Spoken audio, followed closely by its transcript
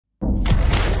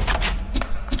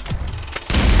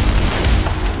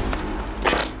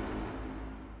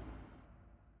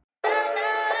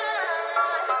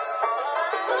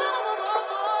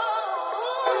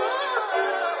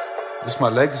It's my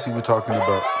legacy we're talking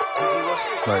about.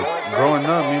 Like, growing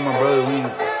up, me and my brother, we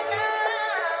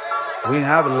didn't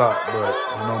have a lot, but,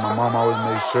 you know, my mom always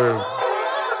made sure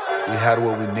we had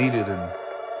what we needed, and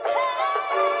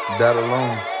that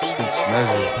alone speaks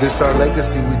measures. This our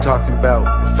legacy we talking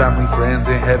about. Family, friends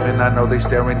in heaven, I know they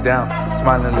staring down,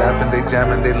 smiling, laughing, they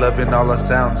jamming, they loving all our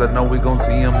sounds. I know we gon'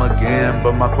 see them again,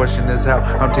 but my question is how.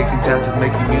 I'm taking chances,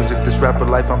 making music, this rapper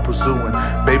life I'm pursuing.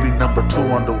 Baby number 2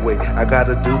 on the way, I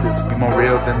gotta do this, be more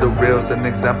real than the reals. An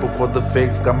example for the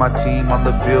fakes, got my team on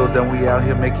the field, and we out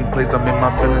here making plays. I'm in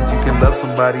my feelings, you can love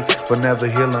somebody, but never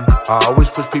heal them. I always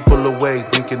push people away,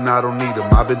 thinking I don't need them.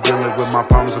 I've been dealing with my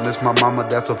problems, I miss my mama,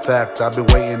 that's a fact. I've been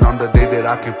waiting on the day that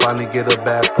I can finally get her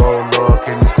back. Oh Lord,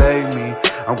 can you save me?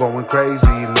 I'm going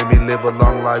crazy. Let me live a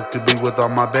long life to be with all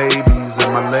my babies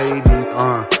and my lady.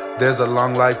 There's a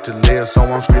long life to live, so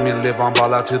I'm screaming, live on,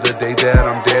 ball out to the day that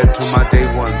I'm dead. To my day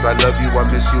ones, I love you, I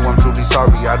miss you, I'm truly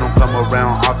sorry. I don't come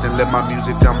around often, let my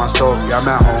music tell my story. I'm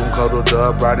at home, cuddled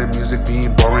up, writing music,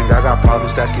 being boring. I got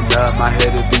problems stacking up, my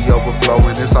head it be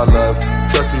overflowing. It's all love.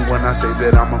 Trust me when I say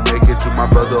that I'ma make it. To my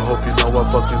brother, hope you know I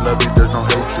fucking love you, there's no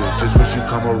hatred. Just wish you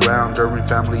come around during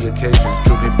family occasions.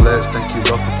 Truly blessed, thank you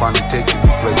Lord for finally taking me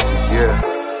places,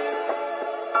 yeah.